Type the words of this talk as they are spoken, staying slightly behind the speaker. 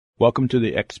Welcome to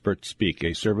the Experts Speak,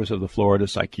 a service of the Florida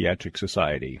Psychiatric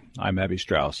Society. I'm Abby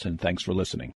Strauss, and thanks for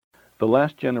listening. The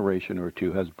last generation or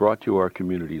two has brought to our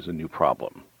communities a new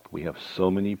problem. We have so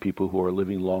many people who are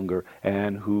living longer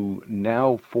and who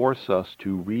now force us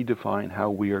to redefine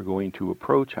how we are going to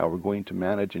approach, how we're going to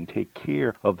manage and take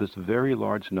care of this very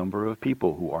large number of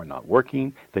people who are not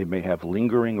working. They may have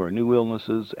lingering or new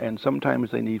illnesses, and sometimes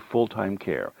they need full-time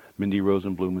care. Mindy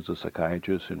Rosenbloom is a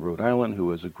psychiatrist in Rhode Island who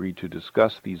has agreed to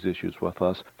discuss these issues with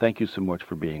us. Thank you so much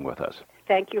for being with us.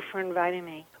 Thank you for inviting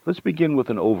me. Let's begin with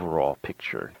an overall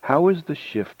picture. How is the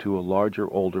shift to a larger,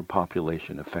 older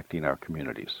population affecting our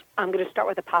communities? I'm going to start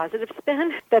with a positive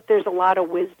spin, that there's a lot of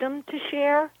wisdom to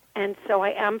share. And so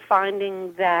I am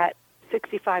finding that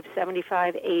 65,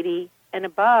 75, 80, and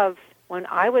above, when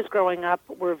I was growing up,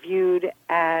 were viewed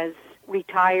as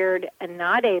retired and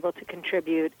not able to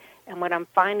contribute. And what I'm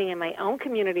finding in my own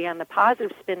community on the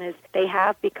positive spin is they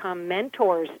have become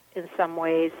mentors in some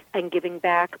ways and giving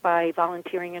back by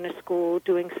volunteering in a school,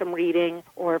 doing some reading,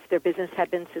 or if their business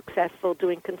had been successful,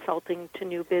 doing consulting to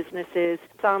new businesses.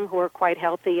 Some who are quite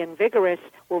healthy and vigorous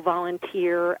will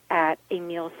volunteer at a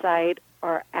meal site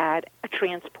or at a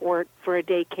transport for a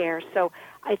daycare. So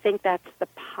I think that's the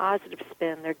positive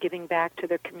spin. They're giving back to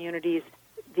their communities.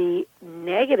 The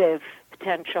negative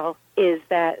potential is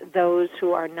that those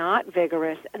who are not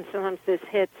vigorous, and sometimes this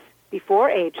hits before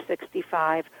age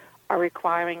 65, are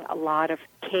requiring a lot of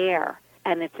care,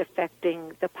 and it's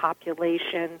affecting the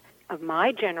population of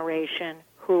my generation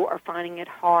who are finding it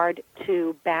hard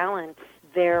to balance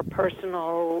their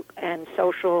personal and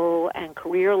social and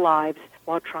career lives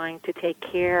while trying to take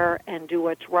care and do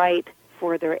what's right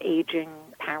for their aging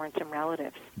parents and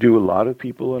relatives. Do a lot of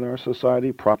people in our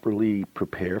society properly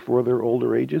prepare for their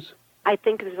older ages? I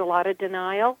think there's a lot of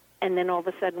denial, and then all of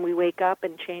a sudden we wake up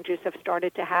and changes have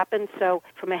started to happen. So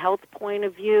from a health point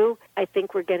of view, I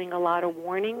think we're getting a lot of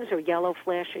warnings or yellow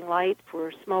flashing lights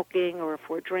for smoking or if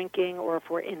we're drinking or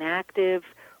if we're inactive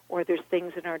or there's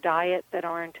things in our diet that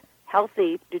aren't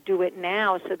healthy, to do it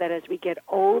now so that as we get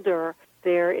older,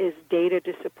 there is data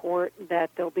to support that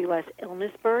there'll be less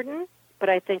illness burden. But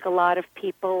I think a lot of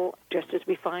people, just as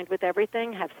we find with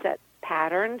everything, have set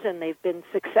patterns and they've been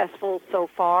successful so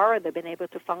far, they've been able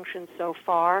to function so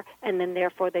far, and then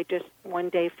therefore they just one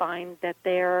day find that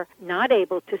they're not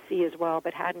able to see as well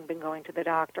but hadn't been going to the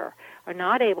doctor, are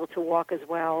not able to walk as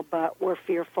well but were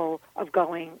fearful of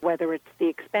going, whether it's the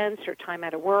expense or time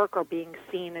out of work or being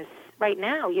seen as, right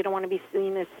now, you don't want to be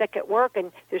seen as sick at work,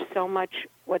 and there's so much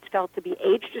what's felt to be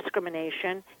age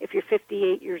discrimination. If you're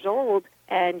 58 years old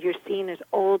and you're seen as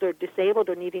old or disabled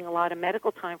or needing a lot of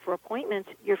medical time for appointments,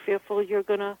 you're fearful you're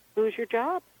going to lose your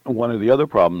job. One of the other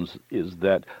problems is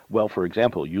that, well, for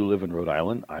example, you live in Rhode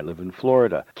Island, I live in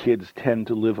Florida. Kids tend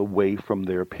to live away from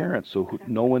their parents, so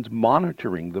no one's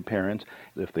monitoring the parents.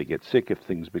 If they get sick, if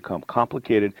things become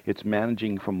complicated, it's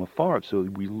managing from afar, so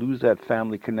we lose that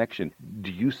family connection.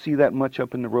 Do you see that much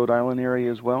up in the Rhode Island area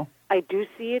as well? I do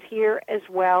see it here as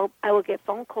well. I will get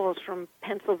phone calls from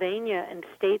Pennsylvania and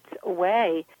states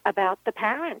away about the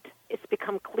parent. It's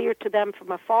become clear to them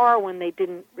from afar when they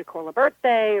didn't recall a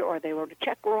birthday or they wrote a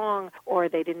check wrong or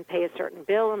they didn't pay a certain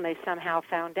bill and they somehow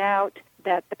found out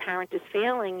that the parent is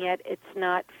failing, yet it's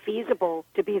not feasible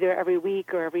to be there every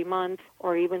week or every month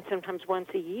or even sometimes once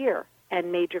a year.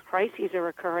 And major crises are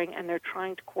occurring and they're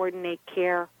trying to coordinate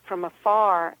care from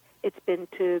afar. It's been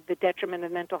to the detriment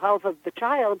of mental health of the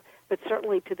child, but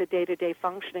certainly to the day-to-day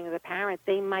functioning of the parent.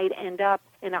 They might end up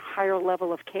in a higher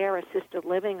level of care, assisted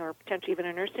living, or potentially even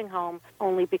a nursing home,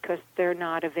 only because they're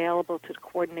not available to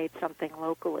coordinate something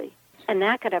locally. And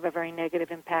that could have a very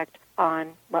negative impact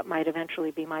on what might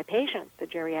eventually be my patient, the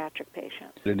geriatric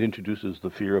patient. It introduces the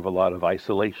fear of a lot of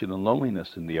isolation and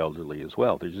loneliness in the elderly as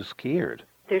well. They're just scared.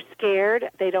 They're scared.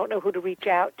 They don't know who to reach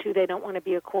out to. They don't want to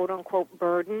be a quote-unquote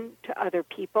burden to other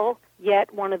people.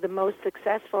 Yet one of the most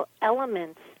successful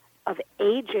elements of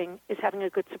aging is having a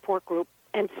good support group.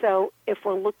 And so if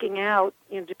we're looking out,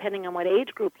 depending on what age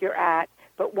group you're at,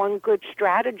 but one good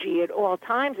strategy at all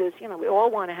times is, we all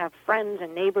want to have friends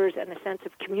and neighbors and a sense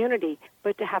of community,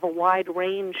 but to have a wide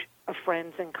range of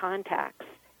friends and contacts.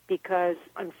 Because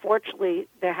unfortunately,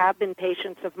 there have been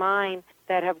patients of mine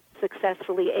that have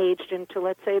successfully aged into,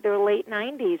 let's say, their late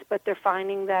 90s, but they're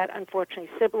finding that, unfortunately,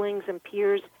 siblings and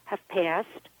peers have passed.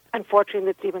 Unfortunately,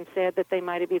 it's even sad that they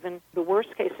might have even, the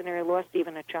worst case scenario, lost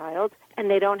even a child, and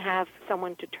they don't have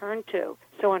someone to turn to.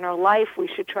 So in our life, we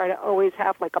should try to always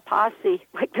have like a posse,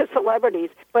 like the celebrities,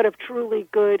 but of truly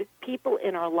good people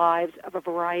in our lives of a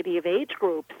variety of age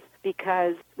groups,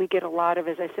 because we get a lot of,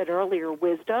 as I said earlier,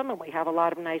 wisdom, and we have a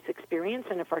lot of nice experience,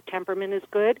 and if our temperament is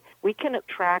good, we can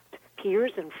attract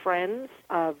peers and friends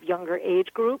of younger age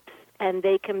groups, and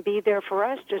they can be there for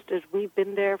us just as we've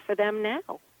been there for them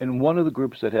now. And one of the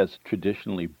groups that has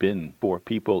traditionally been for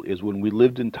people is when we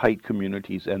lived in tight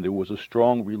communities and there was a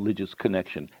strong religious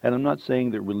connection. And I'm not saying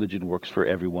that religion works for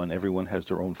everyone. Everyone has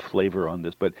their own flavor on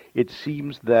this. But it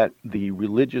seems that the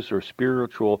religious or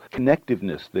spiritual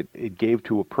connectiveness that it gave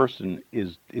to a person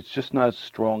it's just not as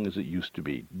strong as it used to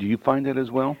be. Do you find that as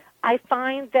well? I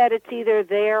find that it's either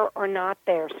there or not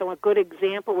there. So a good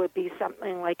example would be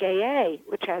something like AA,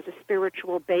 which has a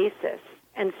spiritual basis.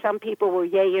 And some people will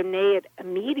yay or nay it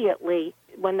immediately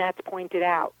when that's pointed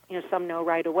out. Some know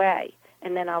right away.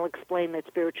 And then I'll explain that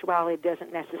spirituality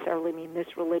doesn't necessarily mean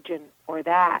this religion or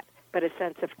that, but a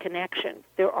sense of connection.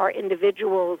 There are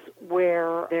individuals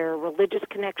where their religious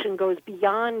connection goes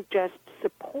beyond just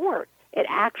support. It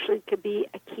actually could be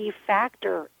a key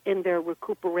factor in their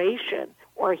recuperation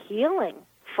or healing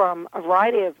from a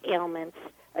variety of ailments.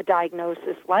 A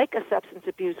diagnosis like a substance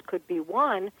abuse could be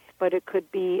one, but it could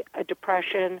be a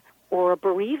depression or a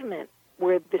bereavement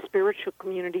where the spiritual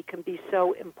community can be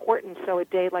so important. So a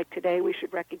day like today we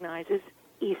should recognize is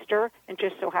Easter, and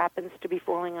just so happens to be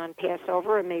falling on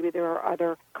Passover, and maybe there are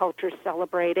other cultures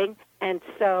celebrating. And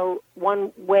so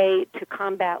one way to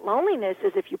combat loneliness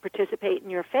is if you participate in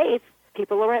your faith.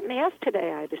 People are at Mass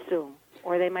today, I'd assume,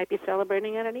 or they might be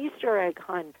celebrating at an Easter egg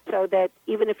hunt, so that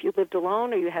even if you lived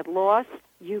alone or you had loss,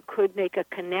 you could make a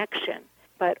connection.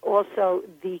 But also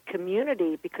the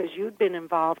community, because you'd been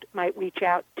involved, might reach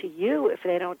out to you if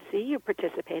they don't see you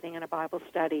participating in a Bible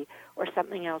study or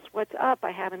something else. What's up?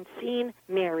 I haven't seen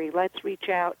Mary. Let's reach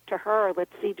out to her.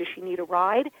 Let's see, does she need a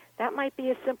ride? That might be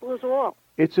as simple as all.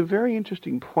 It's a very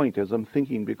interesting point as I'm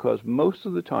thinking, because most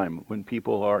of the time when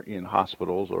people are in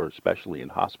hospitals, or especially in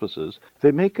hospices,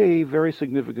 they make a very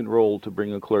significant role to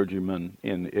bring a clergyman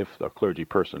in, if a clergy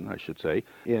person, I should say,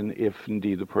 in if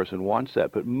indeed the person wants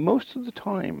that. But most of the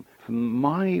time,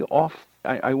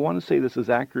 I want to say this as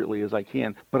accurately as I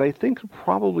can, but I think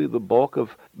probably the bulk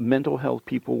of mental health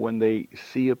people, when they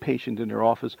see a patient in their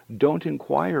office, don't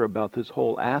inquire about this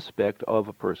whole aspect of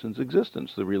a person's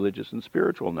existence, the religious and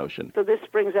spiritual notion. So this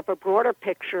brings up a broader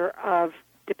picture of,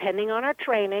 depending on our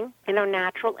training and our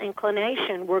natural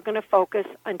inclination, we're going to focus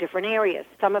on different areas.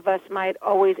 Some of us might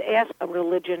always ask a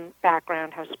religion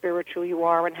background, how spiritual you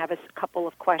are, and have a couple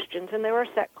of questions. And there are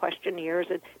set questionnaires,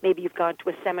 and maybe you've gone to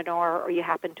a seminar or you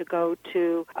happen to go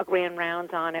to a grand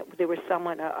rounds on it. There was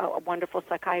someone, a wonderful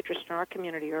psychiatrist in our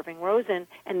community, Irving Rosen,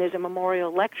 and there's a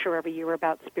memorial lecture every year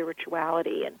about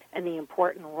spirituality and the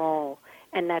important role.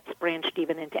 And that's branched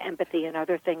even into empathy and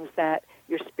other things that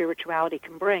your spirituality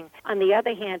can bring. On the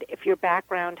other hand, if your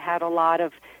background had a lot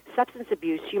of substance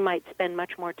abuse, you might spend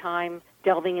much more time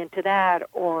delving into that,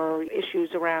 or issues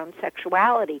around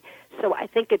sexuality. So I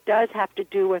think it does have to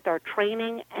do with our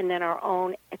training and then our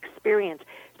own experience.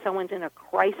 Someone's in a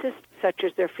crisis, such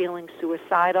as they're feeling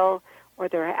suicidal, or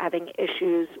they're having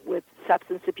issues with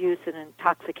substance abuse and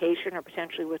intoxication or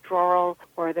potentially withdrawal,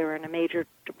 or they're in a major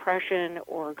depression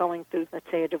or going through, let's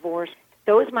say, a divorce.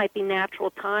 Those might be natural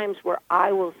times where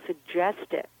I will suggest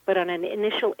it. But on an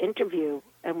initial interview,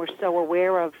 and we're so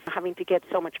aware of having to get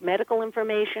so much medical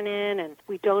information in, and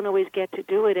we don't always get to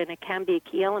do it, and it can be a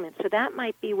key element. So that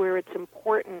might be where it's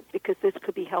important, because this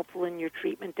could be helpful in your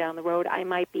treatment down the road. I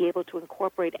might be able to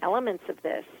incorporate elements of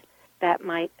this that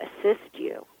might assist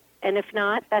you. And if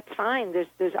not, that's fine.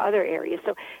 There's other areas.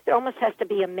 So there almost has to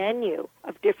be a menu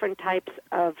of different types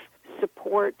of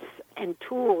supports and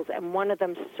tools, and one of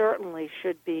them certainly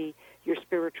should be your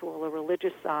spiritual or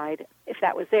religious side, if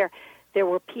that was there. There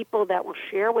were people that will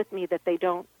share with me that they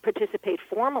don't participate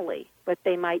formally, but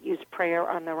they might use prayer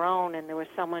on their own. And there was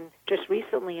someone just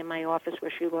recently in my office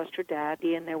where she lost her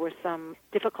daddy, and there were some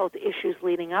difficult issues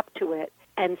leading up to it.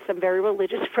 And some very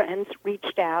religious friends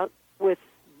reached out with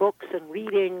books and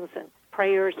readings and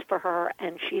prayers for her,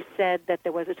 and she said that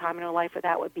there was a time in her life where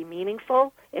that would be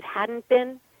meaningful. It hadn't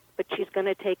been, but she's going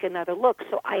to take another look.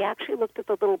 So I actually looked at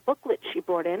the little booklet she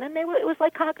brought in, and it was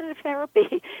like cognitive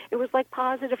therapy. It was like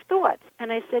positive thoughts.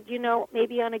 And I said,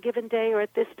 maybe on a given day or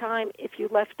at this time, if you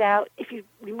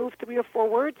removed 3 or 4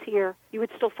 words here, you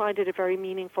would still find it a very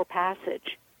meaningful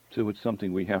passage. So it's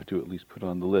something we have to at least put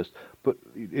on the list. But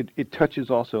it touches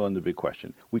also on the big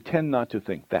question. We tend not to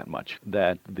think that much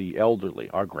that the elderly,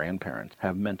 our grandparents,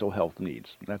 have mental health needs.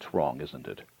 That's wrong, isn't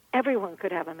it? Everyone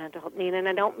could have a mental health need, and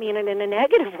I don't mean it in a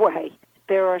negative way.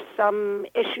 There are some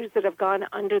issues that have gone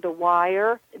under the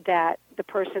wire that the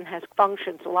person has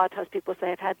functioned. So a lot of times people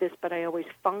say, I've had this, but I always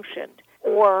functioned.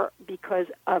 Or because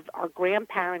of our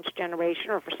grandparents'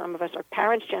 generation, or for some of us, our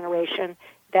parents' generation,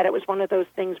 that it was one of those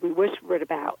things we whispered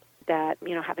about. that,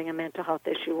 having a mental health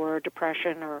issue or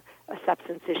depression or a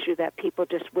substance issue that people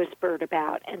just whispered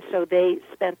about. And so they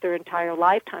spent their entire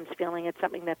lifetimes feeling it's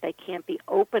something that they can't be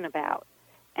open about.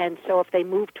 And so if they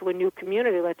move to a new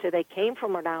community, let's say they came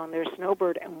from Rhode Island, they're a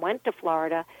snowbird, and went to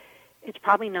Florida, it's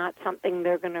probably not something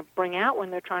they're going to bring out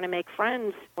when they're trying to make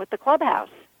friends with the clubhouse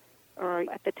or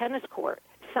at the tennis court.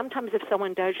 Sometimes if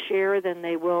someone does share, then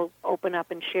they will open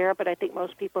up and share, but I think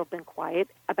most people have been quiet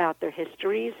about their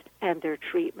histories and their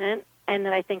treatment. And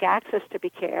then I think access to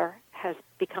care has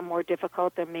become more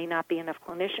difficult. There may not be enough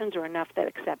clinicians or enough that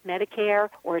accept Medicare,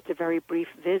 or it's a very brief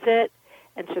visit.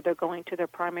 And so they're going to their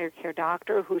primary care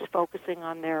doctor who's focusing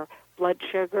on their blood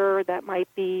sugar that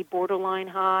might be borderline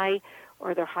high,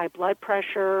 or their high blood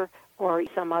pressure, or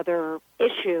some other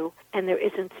issue. And there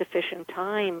isn't sufficient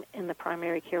time in the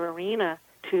primary care arena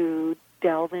to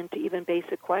delve into even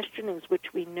basic questionings, which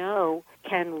we know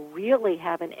can really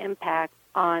have an impact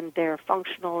on their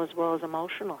functional as well as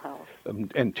emotional health.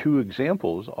 And two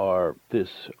examples are this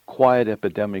quiet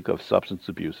epidemic of substance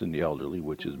abuse in the elderly,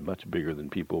 which is much bigger than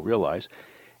people realize.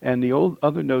 And the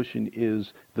other notion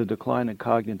is the decline in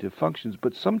cognitive functions,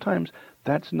 but sometimes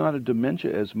that's not a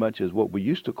dementia as much as what we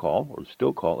used to call, or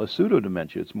still call, a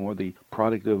pseudo-dementia. It's more the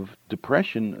product of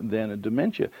depression than a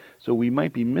dementia. So we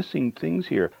might be missing things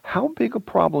here. How big a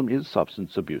problem is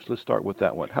substance abuse? Let's start with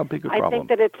that one. How big a problem? I think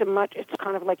that it's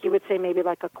kind of like you would say maybe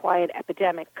like a quiet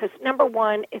epidemic. Because number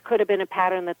one, it could have been a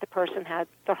pattern that the person had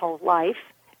their whole life,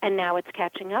 and now it's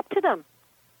catching up to them,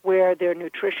 where their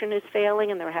nutrition is failing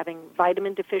and they're having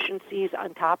vitamin deficiencies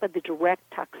on top of the direct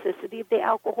toxicity of the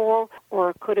alcohol,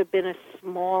 or it could have been a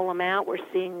small amount. We're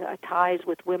seeing ties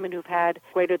with women who've had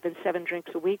greater than 7 drinks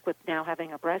a week with now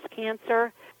having a breast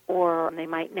cancer, or they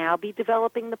might now be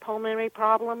developing the pulmonary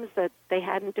problems that they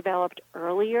hadn't developed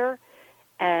earlier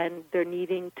and they're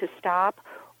needing to stop,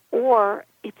 or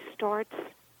it starts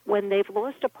when they've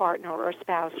lost a partner or a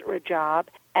spouse or a job,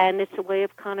 and it's a way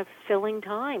of kind of filling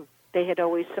time. They had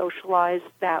always socialized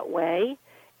that way,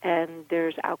 and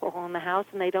there's alcohol in the house,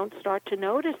 and they don't start to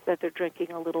notice that they're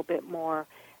drinking a little bit more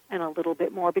and a little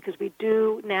bit more, because we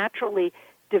do naturally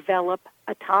develop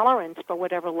a tolerance for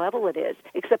whatever level it is,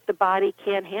 except the body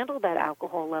can't handle that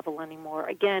alcohol level anymore,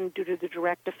 again, due to the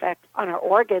direct effect on our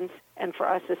organs. And for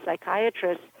us as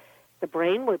psychiatrists, the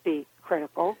brain would be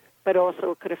critical, but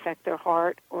also it could affect their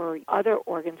heart or other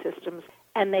organ systems.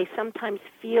 And they sometimes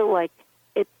feel like,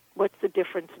 what's the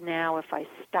difference now if I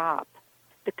stop?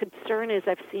 The concern is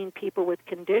I've seen people with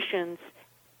conditions,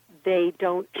 they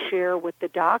don't share with the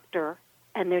doctor,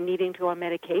 and they're needing to go on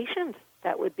medications.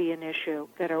 That would be an issue,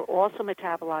 that are also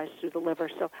metabolized through the liver.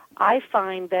 So I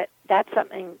find that that's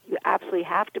something you absolutely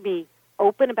have to be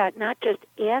open about, not just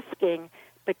asking,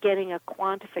 but getting a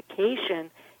quantification,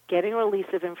 getting a release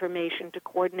of information to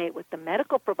coordinate with the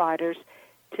medical providers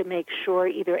to make sure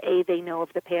either A, they know of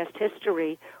the past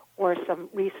history, or some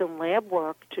recent lab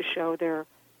work to show their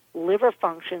liver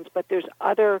functions. But there's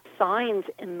other signs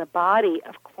in the body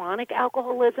of chronic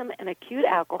alcoholism and acute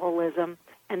alcoholism,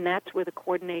 and that's where the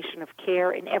coordination of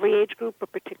care in every age group,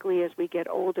 but particularly as we get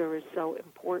older, is so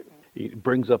important. It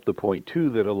brings up the point, too,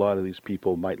 that a lot of these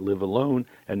people might live alone,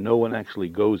 and no one actually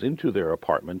goes into their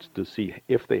apartments to see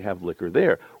if they have liquor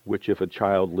there, which if a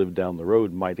child lived down the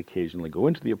road might occasionally go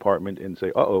into the apartment and say,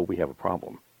 uh-oh, we have a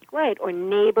problem. Right, or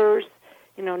neighbors.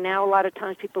 Now a lot of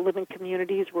times people live in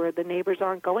communities where the neighbors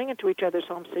aren't going into each other's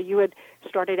homes. So you had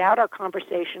started out our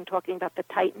conversation talking about the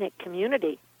tight-knit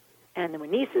community. And there were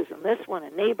nieces and this one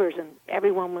and neighbors, and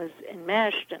everyone was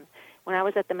enmeshed. And when I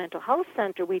was at the mental health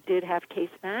center, we did have case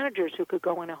managers who could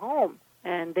go in a home,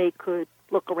 and they could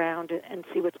look around and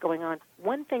see what's going on.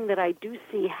 One thing that I do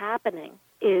see happening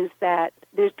is that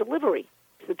there's delivery.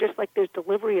 So just like there's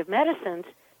delivery of medicines,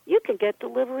 you can get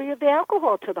delivery of the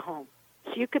alcohol to the home.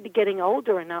 So you could be getting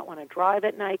older and not want to drive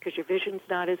at night because your vision's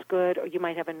not as good, or you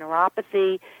might have a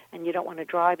neuropathy and you don't want to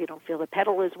drive, you don't feel the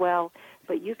pedal as well.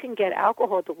 But you can get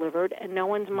alcohol delivered and no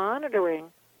one's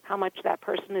monitoring how much that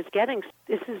person is getting.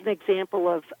 This is an example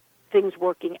of things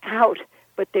working out.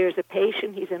 But there's a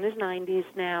patient, he's in his 90s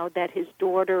now, that his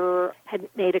daughter had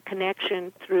made a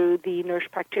connection through the nurse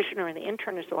practitioner in the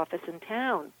internist's office in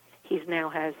town. He now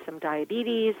has some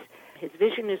diabetes, his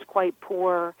vision is quite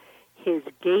poor, his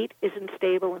gait isn't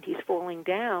stable, and he's falling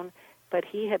down, but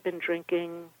he had been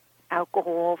drinking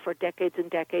alcohol for decades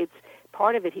and decades.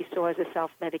 Part of it he saw as a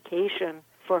self-medication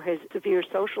for his severe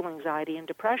social anxiety and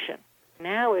depression.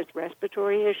 Now there's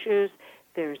respiratory issues,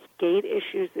 there's gait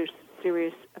issues, there's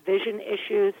serious vision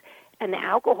issues, and the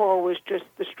alcohol was just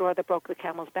the straw that broke the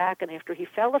camel's back. And after he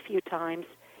fell a few times,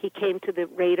 he came to the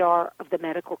radar of the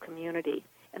medical community.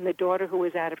 and the daughter who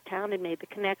was out of town had made the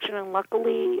connection, and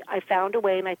luckily I found a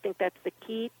way, and I think that's the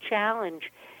key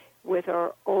challenge with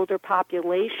our older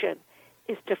population,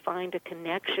 is to find a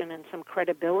connection and some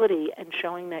credibility and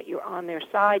showing that you're on their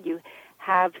side. You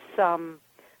have some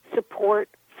support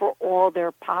for all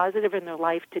their positive in their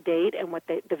life to date and what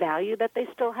the value that they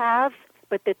still have,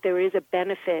 but that there is a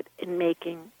benefit in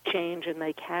making change, and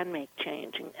they can make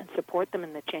change and support them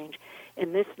in the change.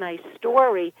 In this nice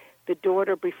story, the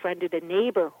daughter befriended a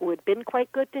neighbor who had been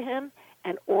quite good to him,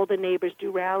 and all the neighbors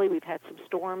do rally. We've had some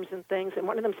storms and things, and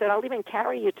one of them said, I'll even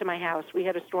carry you to my house. We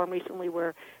had a storm recently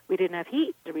where we didn't have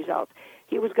heat as a result.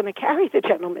 He was going to carry the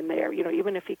gentleman there,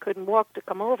 even if he couldn't walk, to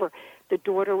come over. The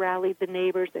daughter rallied the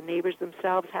neighbors. The neighbors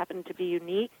themselves happened to be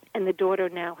unique, and the daughter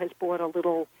now has bought a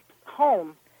little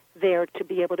home there to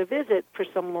be able to visit for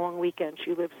some long weekend.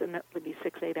 She lives in that would be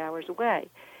 6-8 hours away.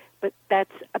 But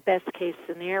that's a best-case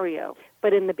scenario.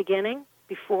 But in the beginning,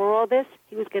 before all this,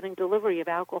 he was getting delivery of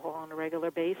alcohol on a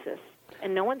regular basis,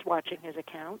 and no one's watching his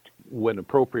account. When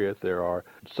appropriate, there are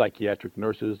psychiatric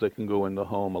nurses that can go in the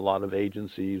home. A lot of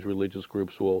agencies, religious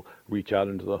groups will reach out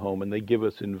into the home, and they give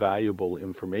us invaluable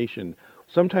information.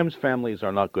 Sometimes families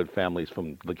are not good families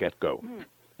from the get-go.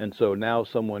 And so now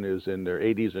someone is in their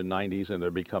 80s and 90s, and they're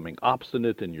becoming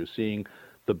obstinate, and you're seeing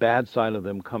the bad side of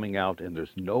them coming out, and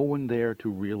there's no one there to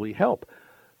really help.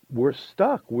 We're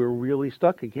stuck. We're really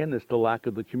stuck. Again, it's the lack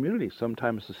of the community.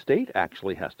 Sometimes the state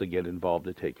actually has to get involved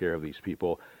to take care of these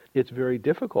people. It's very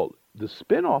difficult. The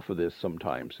spin-off of this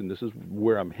sometimes, and this is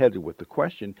where I'm headed with the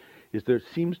question, is there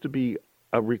seems to be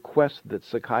a request that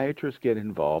psychiatrists get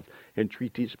involved and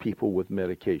treat these people with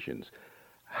medications.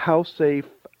 How safe,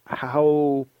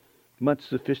 how much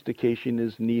sophistication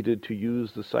is needed to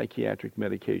use the psychiatric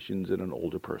medications in an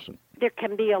older person? There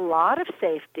can be a lot of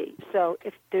safety. So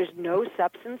if there's no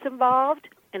substance involved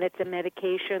and it's a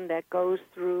medication that goes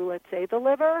through, let's say, the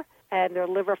liver, and their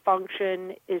liver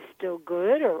function is still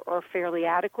good or fairly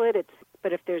adequate,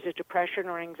 but if there's a depression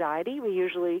or anxiety,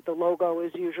 the logo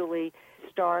is usually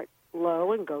start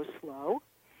low and go slow.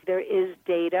 There is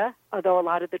data, although a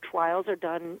lot of the trials are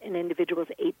done in individuals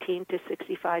 18 to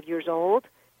 65 years old.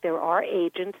 There are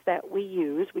agents that we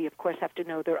use. We, of course, have to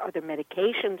know there are other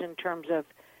medications in terms of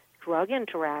drug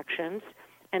interactions,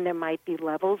 and there might be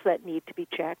levels that need to be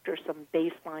checked or some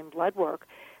baseline blood work.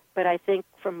 But I think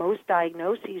for most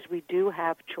diagnoses, we do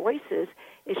have choices.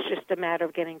 It's just a matter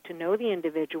of getting to know the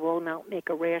individual, not make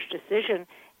a rash decision,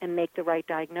 and make the right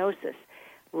diagnosis.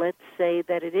 Let's say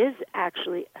that it is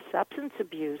actually a substance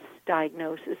abuse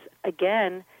diagnosis.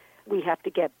 Again, we have to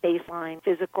get baseline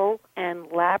physical and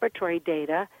laboratory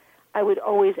data. I would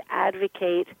always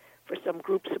advocate for some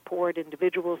group support,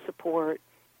 individual support.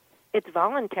 It's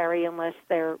voluntary unless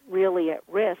they're really at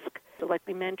risk. So like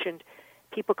we mentioned,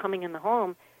 people coming in the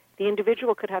home, the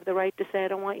individual could have the right to say, I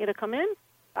don't want you to come in.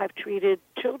 I've treated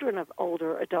children of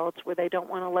older adults where they don't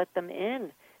want to let them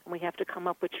in, and we have to come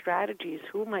up with strategies.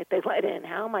 Who might they let in?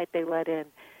 How might they let in?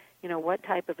 What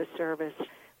type of a service?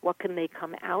 What can they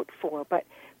come out for? But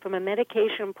from a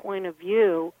medication point of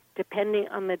view, depending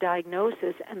on the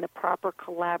diagnosis and the proper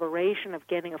collaboration of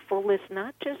getting a full list,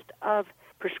 not just of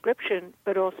prescription,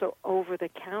 but also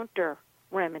over-the-counter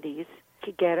remedies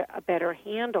to get a better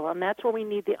handle. And that's where we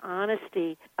need the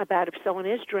honesty about if someone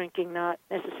is drinking, not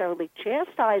necessarily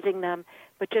chastising them,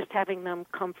 but just having them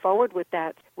come forward with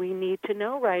that. We need to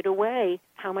know right away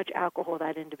how much alcohol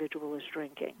that individual is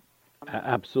drinking.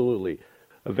 Absolutely.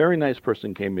 A very nice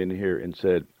person came in here and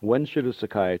said, when should a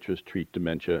psychiatrist treat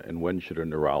dementia and when should a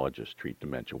neurologist treat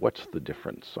dementia? What's the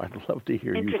difference? I'd love to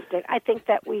hear you. Interesting. I think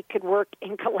that we could work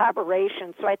in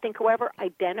collaboration. So I think whoever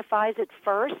identifies it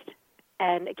first,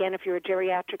 and again, if you're a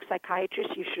geriatric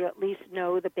psychiatrist, you should at least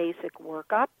know the basic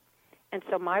workup. And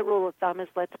so my rule of thumb is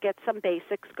let's get some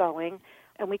basics going.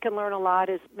 And we can learn a lot,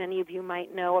 as many of you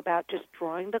might know, about just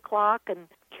drawing the clock and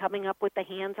coming up with the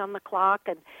hands on the clock.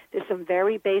 And there's some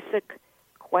very basic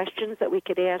questions that we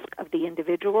could ask of the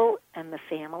individual and the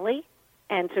family.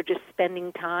 And so just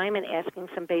spending time and asking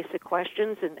some basic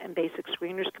questions and basic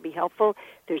screeners could be helpful.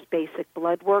 There's basic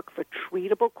blood work for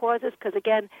treatable causes, because,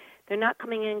 again, they're not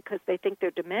coming in because they think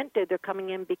they're demented. They're coming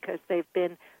in because they've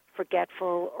been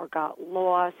forgetful or got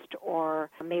lost or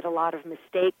made a lot of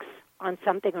mistakes on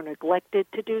something or neglected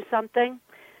to do something.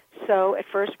 So at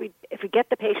first, if we get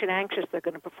the patient anxious, they're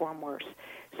going to perform worse.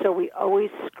 So we always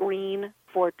screen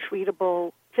for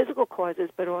treatable physical causes,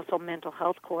 but also mental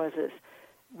health causes.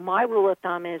 My rule of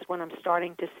thumb is when I'm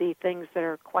starting to see things that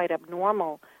are quite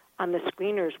abnormal on the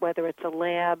screeners, whether it's a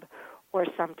lab or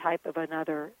some type of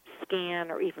another scan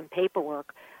or even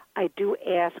paperwork, I do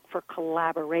ask for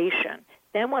collaboration.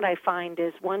 Then what I find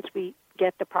is once we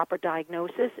get the proper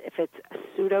diagnosis if it's a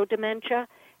pseudo-dementia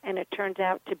and it turns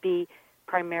out to be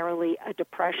primarily a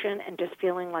depression and just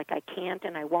feeling like I can't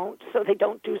and I won't, so they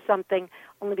don't do something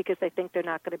only because they think they're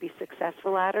not going to be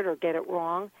successful at it or get it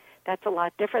wrong. That's a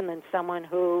lot different than someone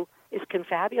who is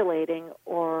confabulating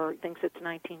or thinks it's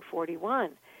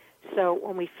 1941. So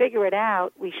when we figure it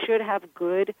out, we should have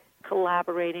good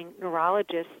collaborating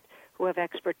neurologists who have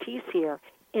expertise here.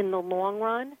 In the long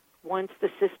run, once the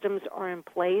systems are in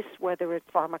place, whether it's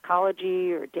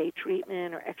pharmacology or day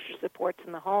treatment or extra supports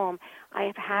in the home,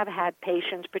 I have had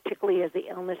patients, particularly as the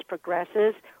illness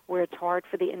progresses, where it's hard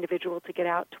for the individual to get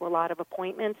out to a lot of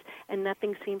appointments, and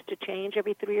nothing seems to change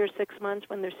every 3 or 6 months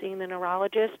when they're seeing the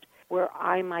neurologist, where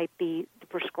I might be the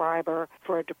prescriber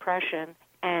for a depression,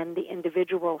 and the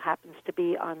individual happens to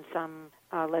be on some,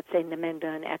 let's say, Namenda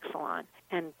and Exelon,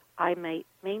 and I might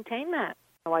maintain that.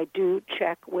 So I do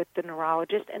check with the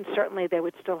neurologist, and certainly they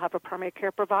would still have a primary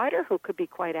care provider who could be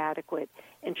quite adequate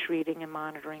in treating and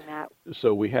monitoring that.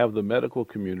 So we have the medical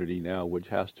community now, which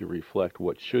has to reflect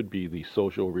what should be the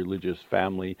social, religious,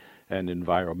 family, and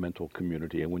environmental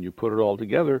community. And when you put it all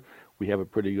together, we have a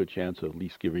pretty good chance of at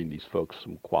least giving these folks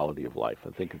some quality of life.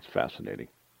 I think it's fascinating.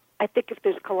 I think if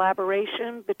there's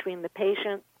collaboration between the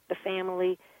patient, the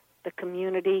family, the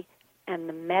community, and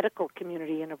the medical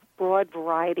community and a broad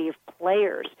variety of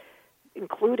players,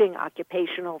 including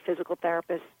occupational, physical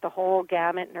therapists, the whole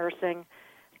gamut, nursing,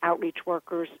 outreach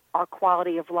workers, our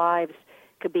quality of lives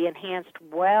could be enhanced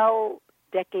well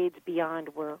decades beyond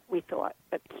where we thought.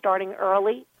 But starting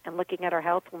early and looking at our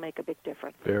health will make a big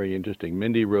difference. Very interesting.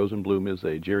 Mindy Rosenbloom is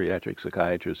a geriatric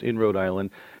psychiatrist in Rhode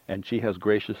Island, and she has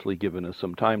graciously given us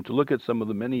some time to look at some of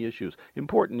the many issues,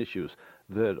 important issues,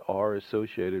 that are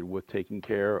associated with taking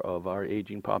care of our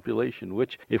aging population,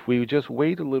 which if we just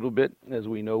wait a little bit, as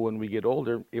we know when we get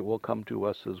older, it will come to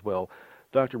us as well.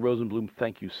 Dr. Rosenbloom,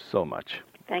 thank you so much.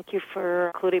 Thank you for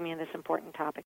including me in this important topic.